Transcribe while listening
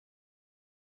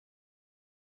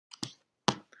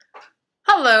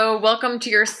Hello, welcome to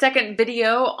your second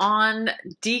video on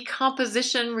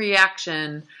decomposition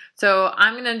reaction. So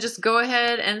I'm going to just go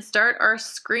ahead and start our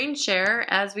screen share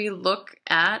as we look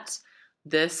at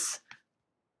this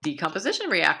decomposition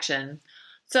reaction.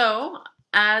 So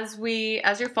as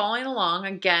you're following along,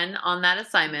 again on that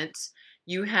assignment,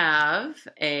 you have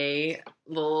a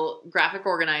little graphic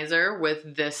organizer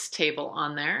with this table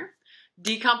on there.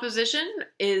 Decomposition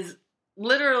is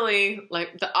literally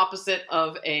like the opposite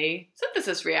of a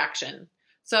synthesis reaction.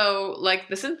 So like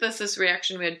the synthesis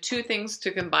reaction, we had two things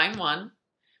to combine one.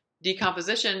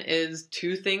 Decomposition is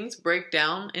two things break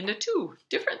down into two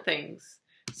different things.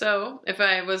 So if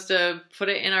I was to put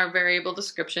it in our variable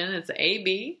description, it's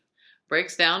AB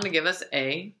breaks down to give us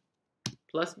A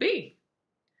plus B.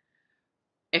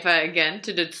 If I, again,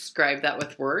 to describe that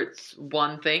with words,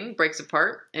 one thing breaks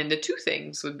apart into two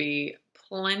things would be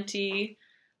plenty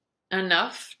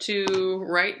enough to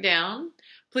write down.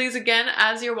 Please, again,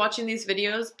 as you're watching these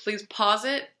videos, please pause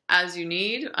it as you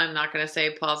need. I'm not going to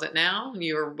say pause it now.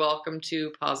 You're welcome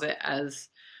to pause it as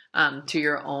to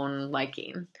your own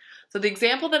liking. So the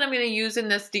example that I'm going to use in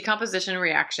this decomposition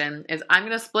reaction is I'm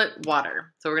going to split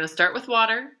water. So we're going to start with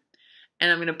water, and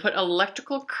I'm going to put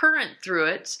electrical current through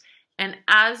it. And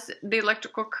as the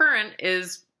electrical current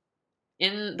is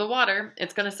in the water,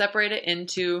 it's going to separate it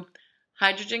into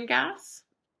hydrogen gas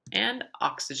and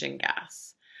oxygen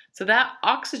gas. So that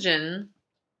oxygen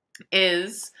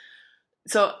is,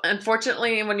 so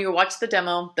unfortunately when you watch the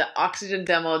demo, the oxygen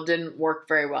demo didn't work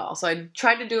very well. So I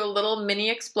tried to do a little mini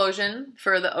explosion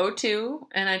for the O2,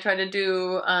 and I tried to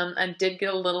do, I did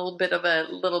get a little bit of a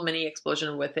little mini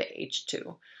explosion with the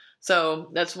H2. So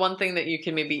that's one thing that you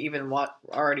can maybe even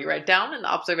already write down in the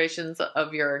observations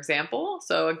of your example.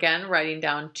 So again, writing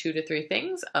down 2 to 3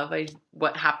 things of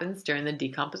what happens during the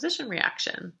decomposition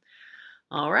reaction.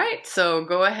 All right, so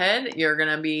go ahead. You're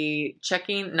going to be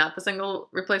checking, not the single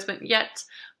replacement yet,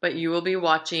 but you will be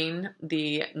watching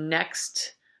the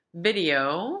next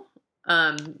video,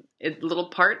 a little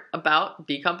part about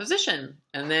decomposition.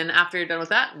 And then after you're done with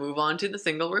that, move on to the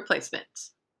single replacement.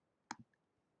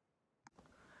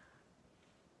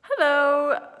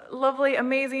 Hello, lovely,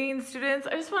 amazing students.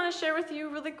 I just want to share with you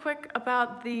really quick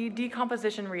about the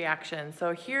decomposition reaction.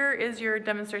 So here is your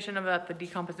demonstration about the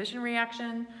decomposition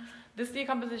reaction. This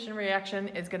decomposition reaction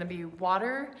is going to be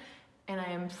water, and I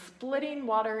am splitting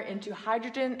water into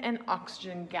hydrogen and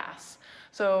oxygen gas.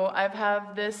 So I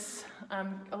have this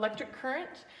electric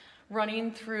current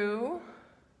running through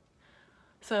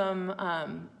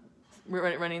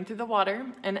running through the water,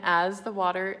 and as the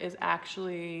water is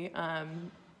actually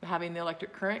having the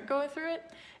electric current go through it,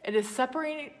 it is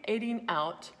separating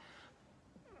out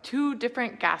two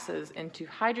different gases into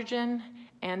hydrogen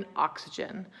and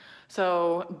oxygen.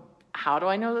 So how do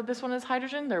I know that this one is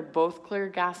hydrogen? They're both clear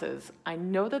gases. I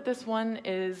know that this one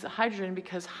is hydrogen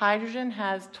because hydrogen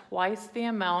has twice the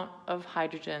amount of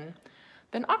hydrogen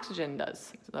than oxygen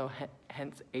does, so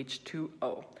hence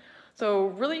H2O. So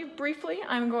really briefly,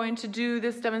 I'm going to do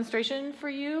this demonstration for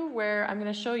you where I'm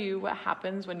going to show you what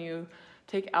happens when you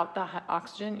take out the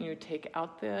oxygen and you take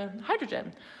out the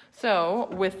hydrogen. So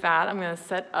with that, I'm going to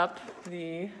set up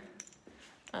the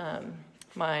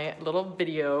my little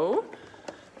video.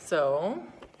 So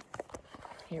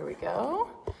here we go.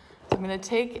 So I'm going to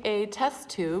take a test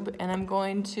tube and I'm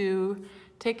going to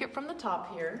take it from the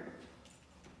top here.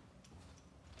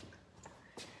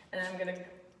 And I'm going to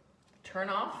turn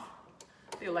off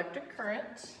the electric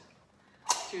current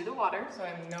through the water, so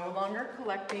I'm no longer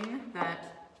collecting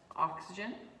that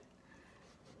oxygen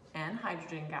and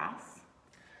hydrogen gas.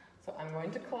 So I'm going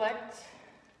to collect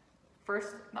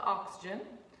first the oxygen.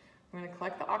 I'm going to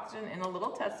collect the oxygen in a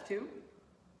little test tube.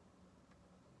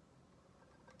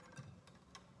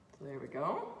 So there we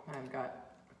go.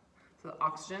 So the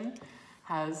oxygen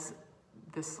has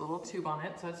this little tube on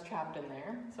it, so it's trapped in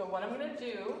there. So what I'm going to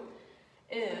do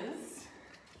is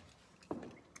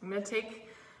I'm going to take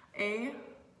a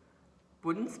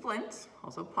wooden splint,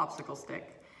 also popsicle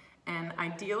stick, and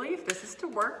ideally, if this is to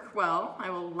work well, I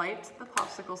will light the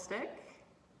popsicle stick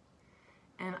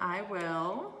and I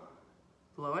will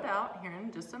blow it out here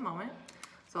in just a moment.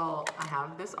 So I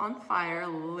have this on fire a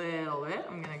little bit.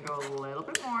 I'm going to go a little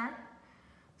bit more.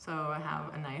 So I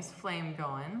have a nice flame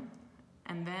going.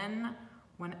 And then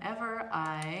whenever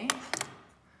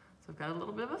so I've got a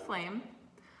little bit of a flame.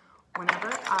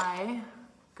 Whenever I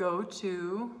go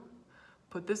to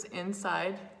put this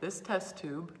inside this test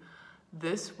tube,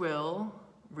 this will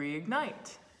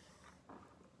reignite.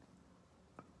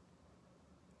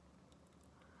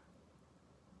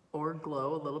 Or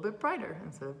glow a little bit brighter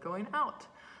instead of going out.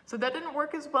 So that didn't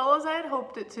work as well as I had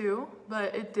hoped it to,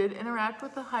 but it did interact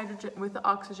with the hydrogen, with the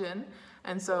oxygen,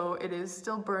 and so it is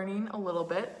still burning a little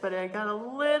bit, but I got a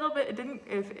little bit, it didn't,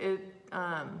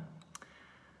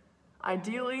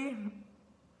 ideally,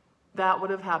 that would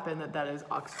have happened, that is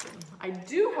oxygen. I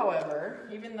do, however,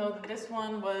 even though this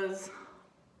one was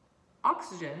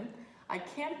oxygen, I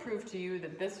can prove to you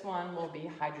that this one will be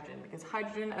hydrogen, because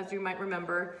hydrogen, as you might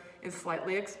remember, is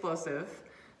slightly explosive.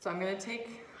 So I'm going to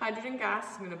take hydrogen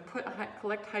gas, I'm going to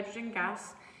collect hydrogen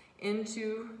gas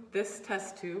into this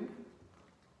test tube.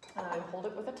 I hold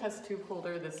it with a test tube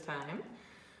holder this time.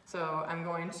 So I'm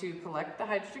going to collect the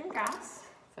hydrogen gas,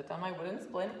 set down my wooden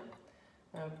splint,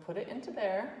 and put it into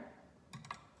there.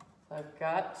 So I've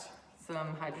got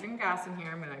some hydrogen gas in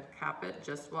here. I'm going to cap it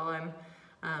just while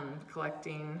I'm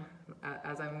collecting,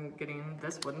 as I'm getting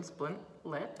this wooden splint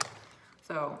lit.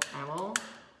 So I will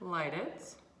light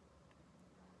it.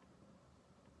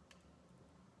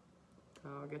 So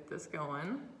I'll get this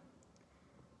going.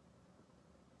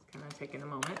 It's kind of taking a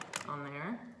moment on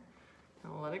there.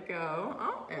 I'll let it go.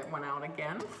 Oh, it went out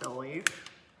again, silly.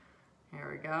 Here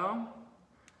we go.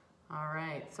 All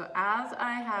right, so as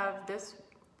I have this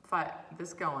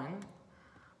going,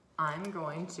 I'm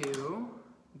going to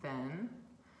then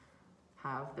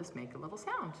have this make a little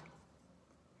sound.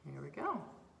 Here we go.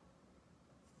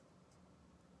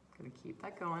 Gonna keep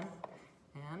that going,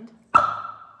 and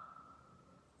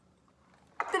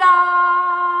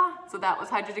ta-da! So that was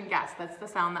hydrogen gas. That's the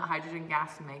sound that hydrogen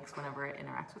gas makes whenever it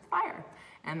interacts with fire.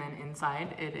 And then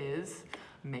inside it is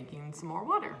making some more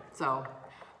water. So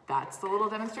that's the little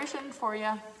demonstration for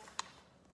you.